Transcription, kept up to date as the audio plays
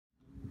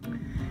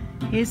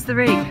Here's the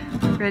rig,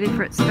 ready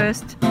for its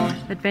first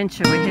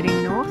adventure. We're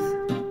heading north.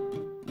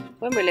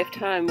 When we left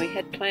home, we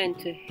had planned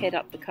to head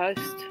up the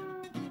coast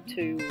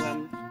to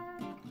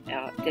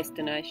our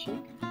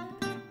destination.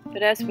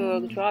 But as we were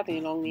driving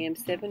along the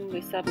M7,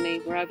 we suddenly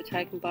were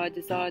overtaken by a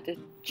desire to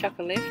chuck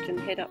a left and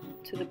head up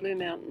to the Blue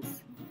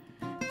Mountains.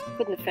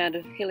 Couldn't have found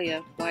a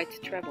hillier way to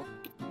travel.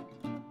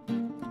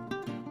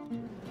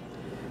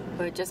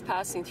 We're just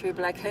passing through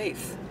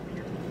Blackheath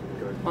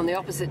on the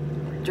opposite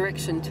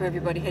direction to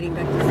everybody heading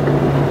back.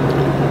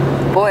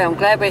 Boy, I'm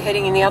glad we're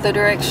heading in the other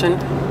direction.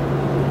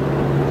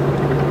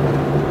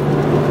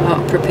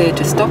 Not prepared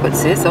to stop, it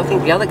says. I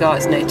think the other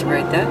guys need to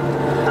read that.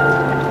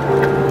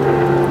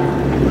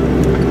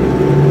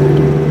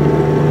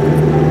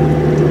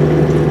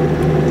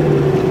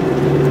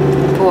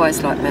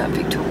 Always like Mount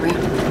Victoria.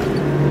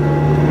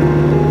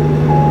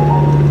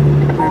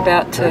 We're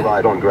about to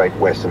ride on Great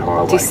Western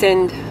Highway.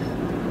 Descend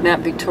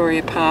Mount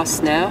Victoria Pass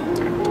now.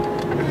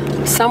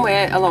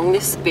 Somewhere along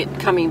this bit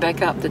coming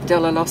back up that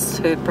Della lost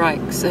her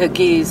brakes, her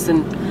gears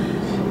and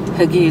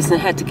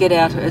had to get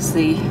out as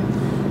the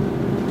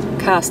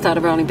car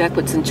started rolling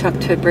backwards and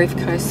chucked her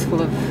briefcase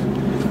full of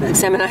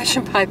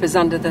examination papers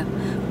under the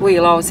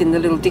wheel. I was in the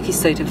little dicky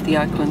seat of the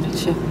Oakland. I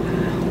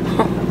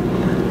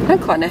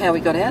don't quite know how we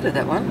got out of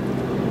that one.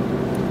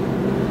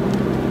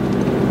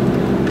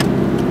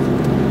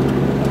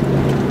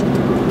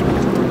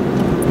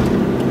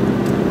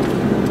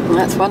 And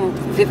that's one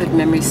vivid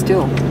memory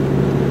still.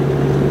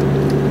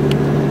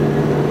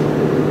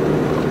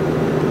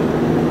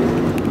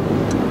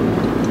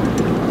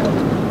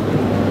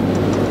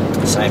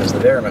 Same as the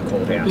Verima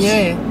courthouse.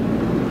 Yeah.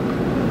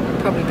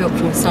 Probably built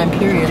from the same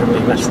period.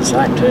 Pretty much the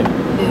same too.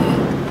 Yeah.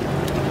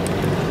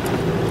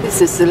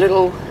 This is the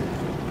little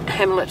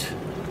hamlet,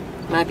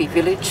 maybe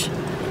village,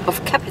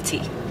 of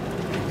Kapiti.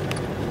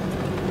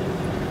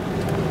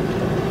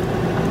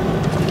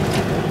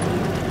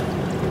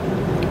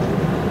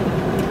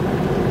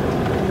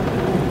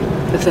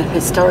 With a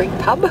historic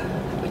pub,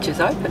 which is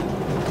open.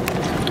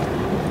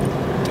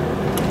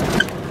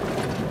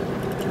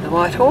 The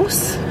White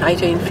Horse,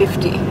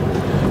 1850.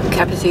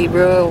 Kapiti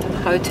Royal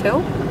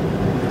Hotel.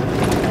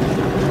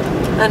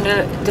 And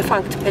a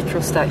defunct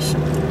petrol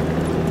station.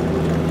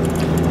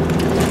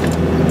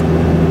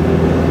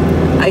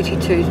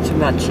 82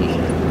 Tamachi.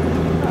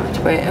 Right,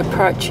 we're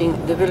approaching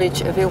the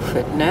village of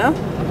Ilford now.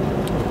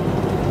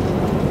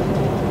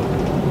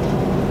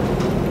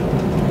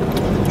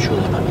 I'm sure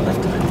there's nothing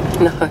left of it.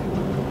 No.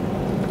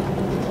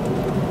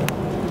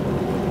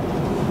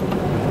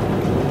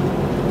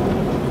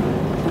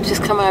 We've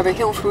just come over a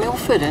hill from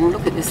Ilford and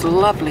look at this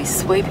lovely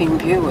sweeping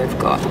view we've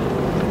got.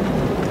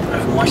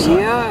 Over my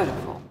side.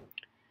 Beautiful.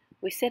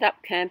 We set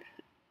up camp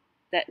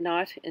that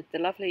night at the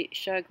lovely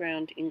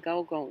showground in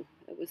Gulgong.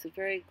 It was a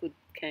very good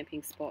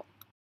camping spot.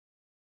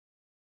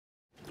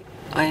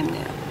 I am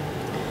now.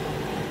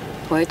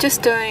 We're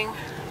just doing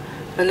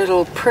a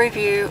little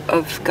preview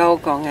of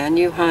Gulgong, our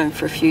new home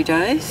for a few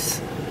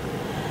days.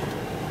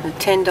 A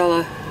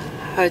 $10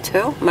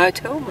 motel.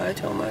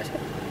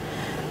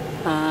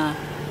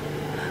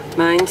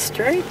 Main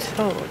Street.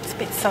 Oh, it's a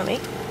bit sunny.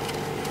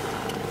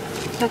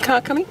 No car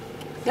coming?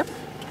 Yep. I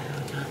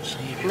can't see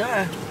it.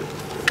 No.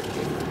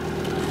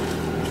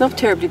 It's not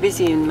terribly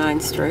busy in Main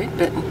Street,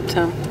 but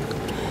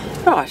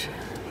right,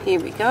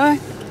 here we go.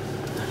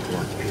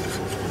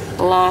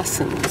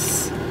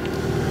 Larson's.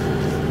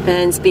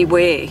 Bands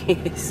beware,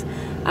 yes.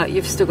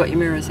 You've still got your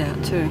mirrors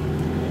out too.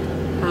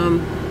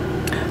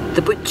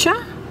 The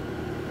butcher.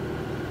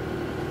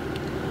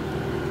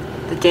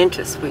 The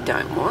dentist we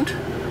don't want.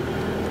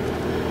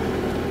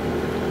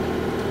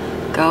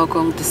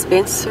 Gulgong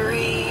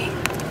dispensary.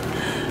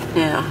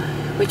 Now,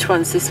 which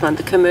one's this one?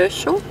 The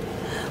commercial.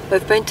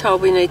 We've been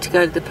told we need to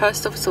go to the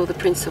post office or the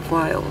Prince of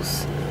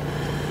Wales.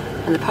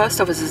 And the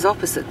post office is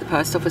opposite the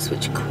post office,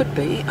 which could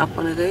be up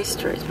one of these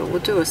streets, but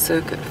we'll do a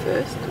circuit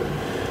first.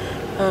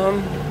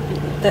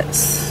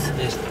 That's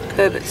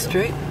Herbert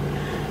Street.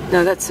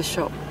 No, that's the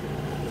shop.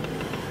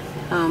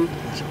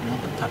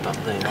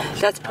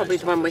 That's probably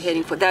the one we're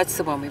heading for. That's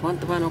the one we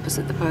want, the one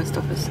opposite the post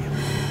office.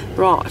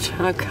 Right,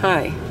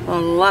 okay. I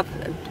love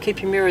it.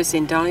 Keep your mirrors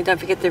in, darling. Don't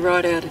forget they're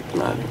right out at the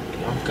moment.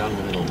 I'm going in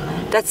the middle,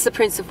 darling. That's the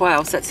Prince of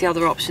Wales. That's the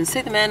other option. See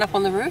the man up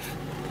on the roof?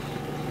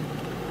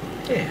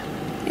 Yeah.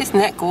 Isn't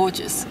that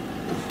gorgeous?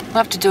 We'll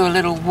have to do a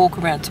little walk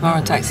around tomorrow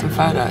and take some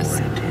photos.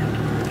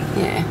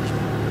 Yeah.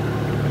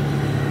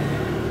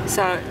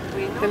 So,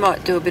 we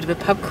might do a bit of a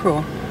pub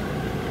crawl.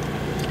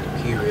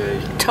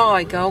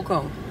 Thai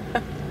Gulgong.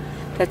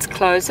 That's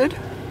closed.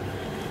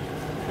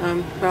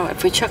 Right,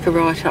 if we chuck a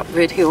right up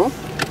Red Hill,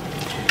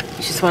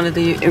 which is one of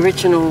the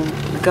original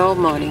gold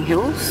mining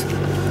hills.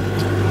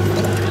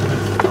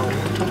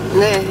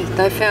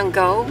 They found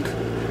gold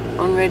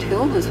on Red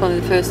Hill. It was one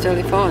of the first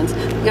early finds.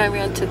 We're going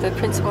round to the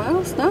Prince of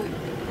Wales, no?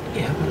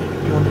 Yeah,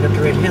 you want to go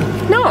to Red Hill?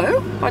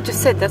 No, I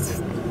just said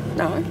that's...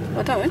 No,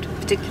 I don't,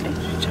 particularly.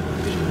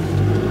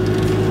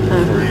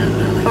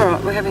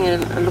 Alright, we're having a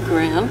look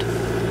around.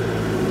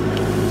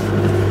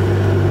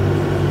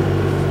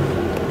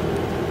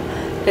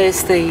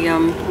 There's the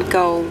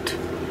gold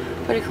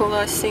What do you call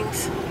those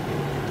things?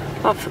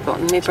 I've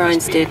forgotten. My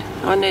brain's dead.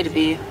 I need a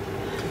beer.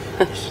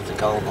 This is the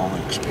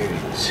Gulgong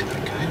experience.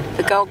 Okay.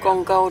 The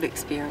Gulgong Gold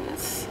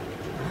experience.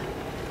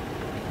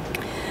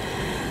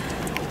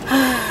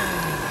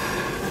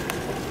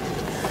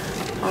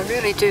 I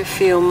really do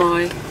feel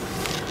my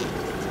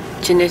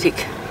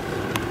genetic.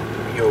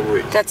 Your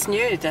root. That's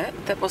new,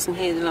 that wasn't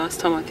here the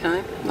last time I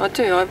came. I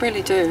do, I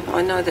really do.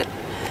 I know that.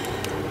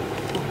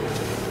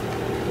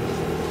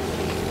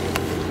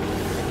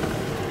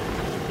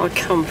 I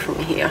come from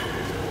here.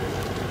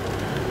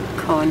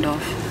 Kind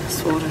of,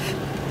 sort of.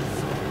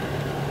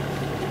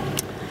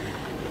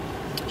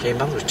 So your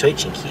mother was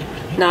teaching here?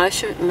 No,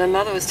 my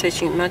mother was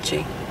teaching at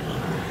Mudgee.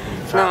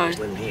 Father was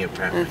living here,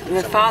 apparently.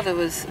 My father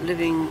was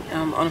living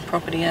on a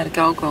property out of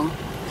Gulgong.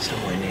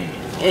 Somewhere near.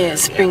 Yeah,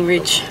 Spring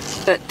Ridge.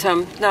 But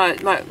no,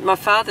 my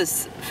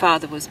father's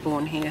father was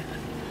born here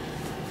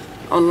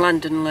on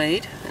London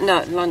Lead.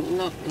 No,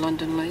 not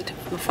London Lead.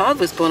 My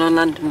father was born on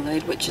London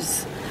Lead, which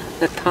is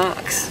at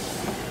Parks.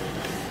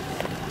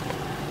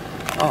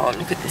 Oh,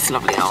 look at this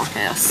lovely old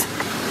house.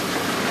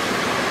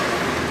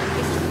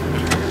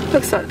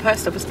 Looks like the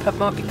post office pub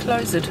might be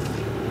closed.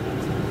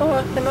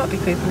 Oh, there might be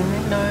people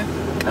in there. No,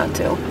 can't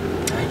tell.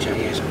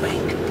 AJS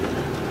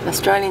Bank.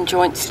 Australian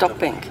Joint Stock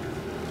Bank.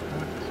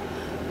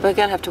 We're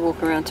going to have to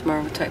walk around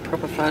tomorrow and take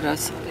proper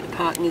photos. We're going to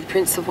park near the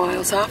Prince of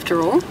Wales after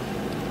all.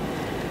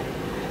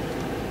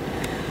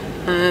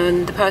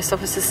 And the post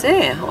office is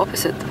there,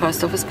 opposite the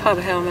post office pub.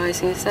 How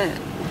amazing is that?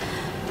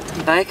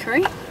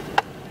 Bakery.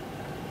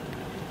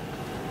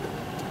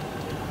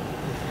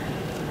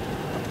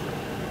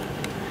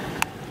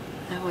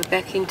 Now we're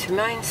back into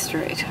Main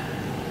Street.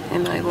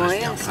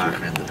 M-A-Y-N Street.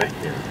 Park around the back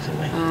there, isn't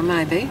we? Oh,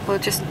 maybe. We'll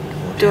just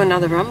do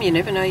another run. You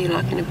never know. You're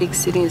like in a big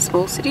city and a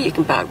small city. You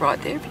can park right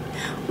there.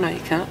 No, you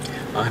can't.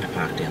 I'm going to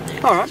park down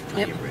there. All right.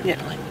 Yep. You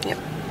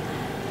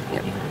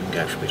can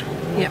go for a bit of a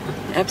walk. Yep.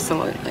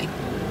 Absolutely.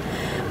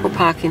 We'll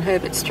park in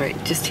Herbert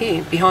Street, just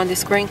here, behind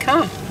this green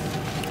car. So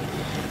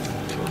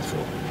I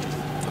thought,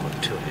 I've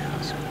got 2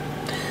 hours.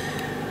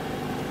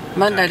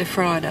 Monday to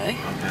Friday. I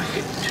can't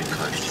get too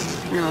close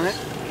to you. No.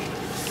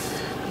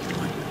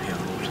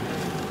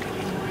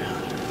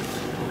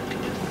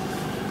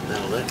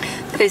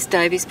 There's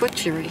Davy's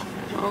Butchery.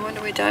 I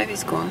wonder where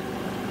Davy's gone.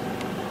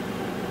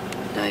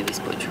 Davy's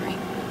Butchery.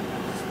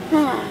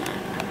 Right.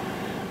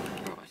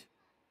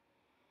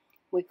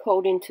 We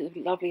called into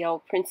the lovely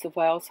old Prince of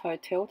Wales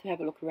Hotel to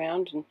have a look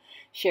around and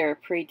share a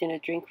pre-dinner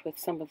drink with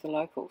some of the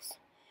locals.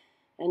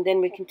 And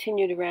then we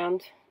continued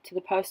around to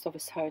the Post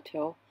Office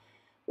Hotel,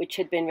 which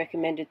had been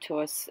recommended to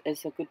us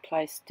as a good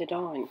place to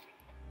dine.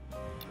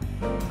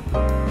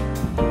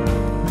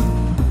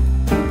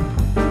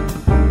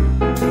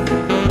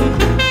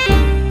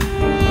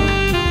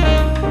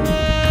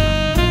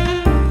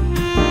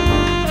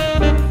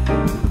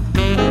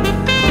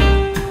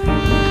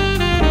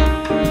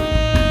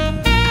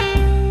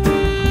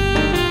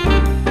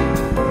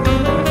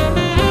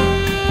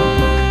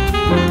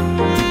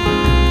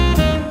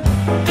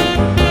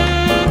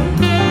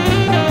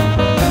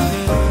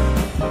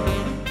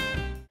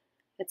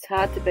 It's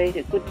hard to beat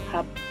a good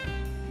pub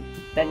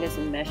bangers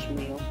and mash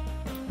meal.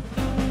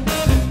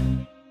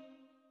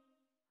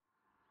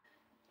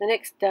 The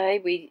next day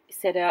we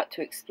set out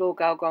to explore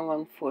Gulgong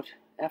on foot.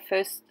 Our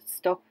first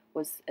stop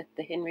was at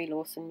the Henry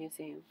Lawson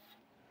Museum.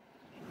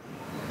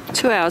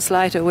 2 hours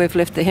later we've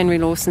left the Henry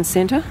Lawson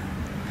Centre.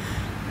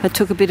 I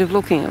took a bit of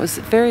looking. It was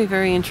very,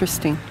 very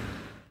interesting.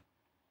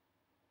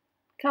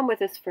 Come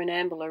with us for an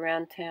amble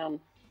around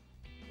town.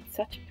 It's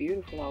such a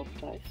beautiful old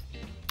place.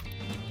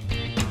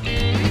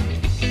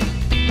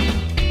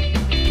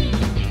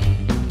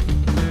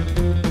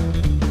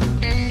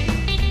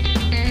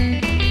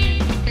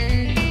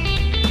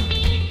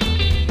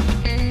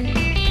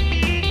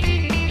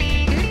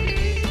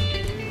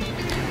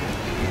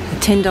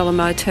 $10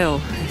 motel.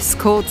 It's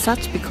called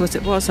such because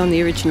it was on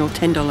the original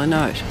 $10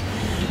 note,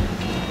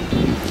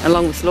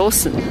 along with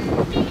Lawson.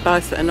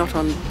 Both are not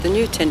on the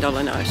new $10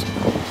 note.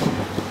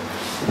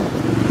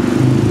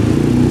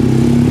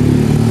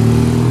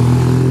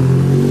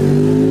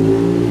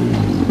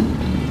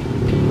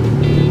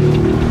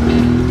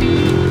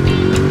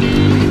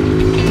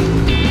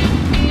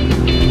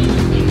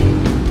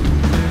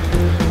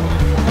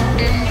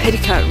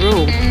 Petticoat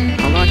rule.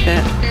 I like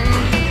that.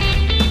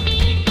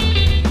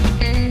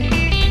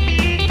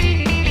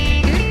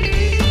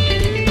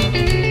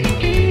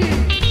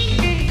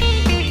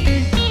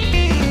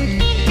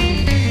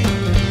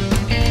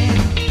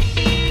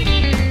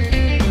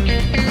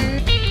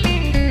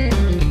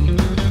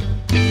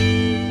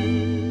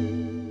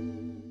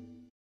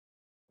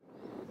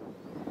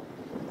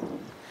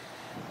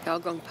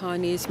 Gulgong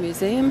Pioneers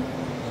Museum,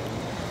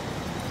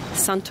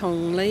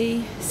 Suntong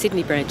Lee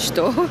Sydney branch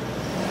store,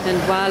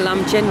 and Wa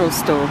Lam General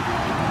Store.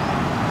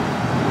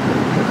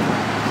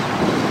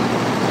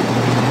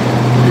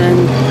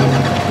 And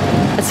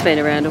that's been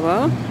around a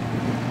while.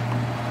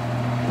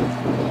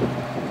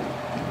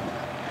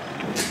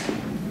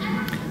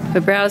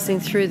 We're browsing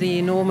through the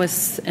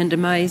enormous and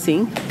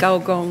amazing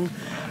Gulgong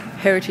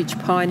Heritage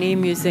Pioneer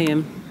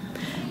Museum.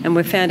 And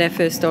we found our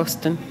first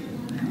Austin.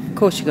 Of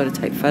course you've got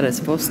to take photos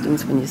of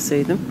Austins when you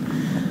see them.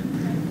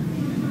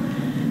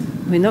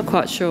 We're not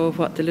quite sure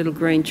what the little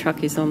green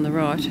truck is on the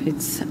right.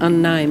 It's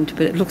unnamed,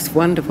 but it looks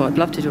wonderful. I'd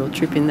love to do a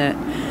trip in that.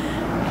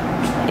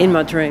 In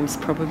my dreams,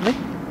 probably.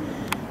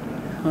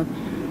 I'll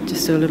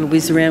just do a little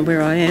whiz around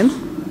where I am.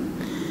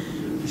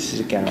 This is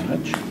a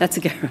garage. That's a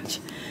garage.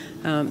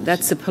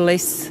 That's a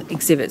police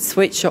exhibit.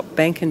 Sweet shop,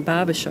 bank and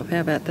barber shop. How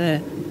about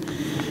that?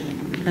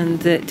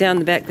 And down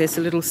the back there's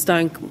a little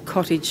stone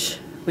cottage,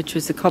 which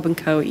was the Cobb &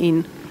 Co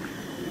Inn.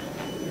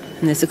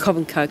 And there's a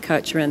Cobb & Co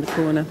coach around the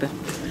corner, but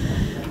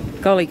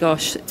golly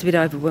gosh, it's a bit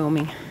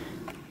overwhelming.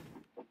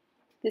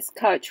 This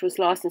coach was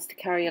licensed to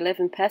carry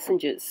 11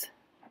 passengers.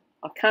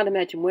 I can't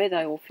imagine where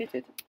they all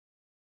fitted.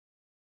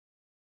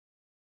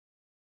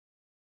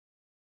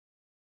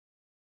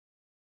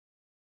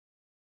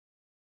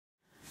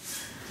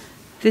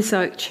 This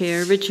oak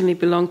chair originally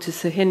belonged to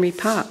Sir Henry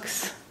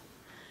Parkes.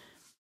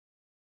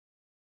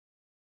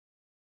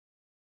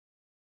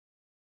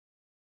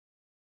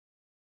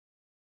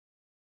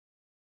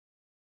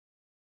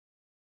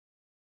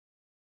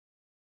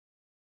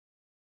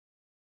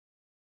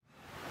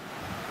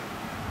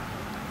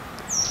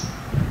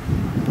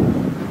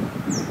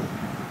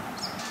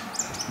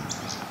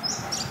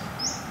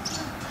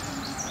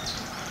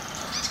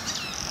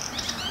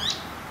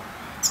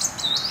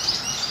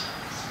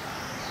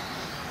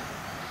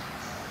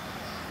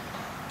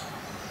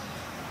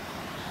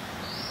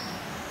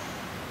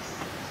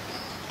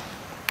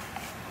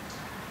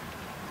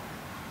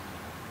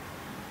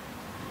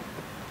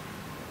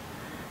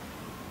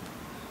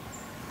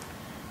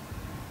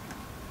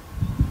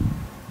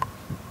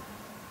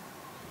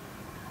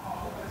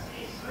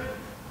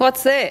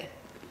 What's there?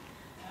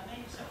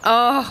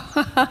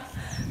 Oh,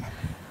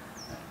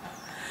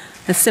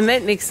 a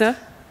cement mixer.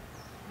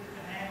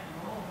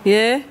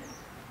 Yeah.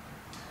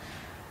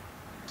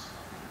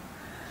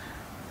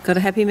 Got a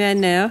happy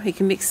man now. He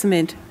can mix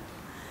cement.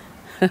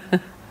 It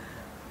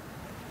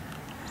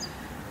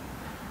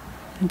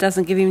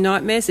doesn't give him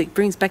nightmares. It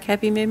brings back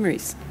happy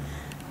memories.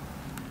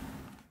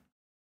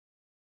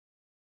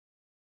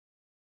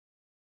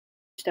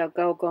 Our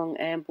Gulgong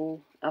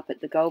amble up at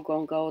the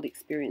Gulgong Gold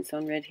Experience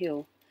on Red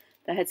Hill.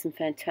 They had some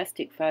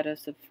fantastic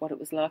photos of what it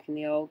was like in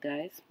the old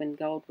days when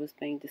gold was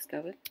being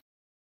discovered.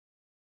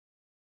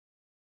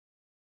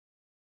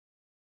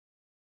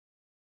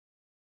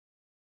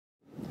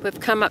 We've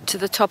come up to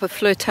the top of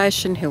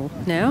Flirtation Hill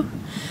now,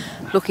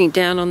 looking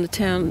down on the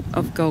town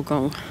of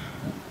Gulgong.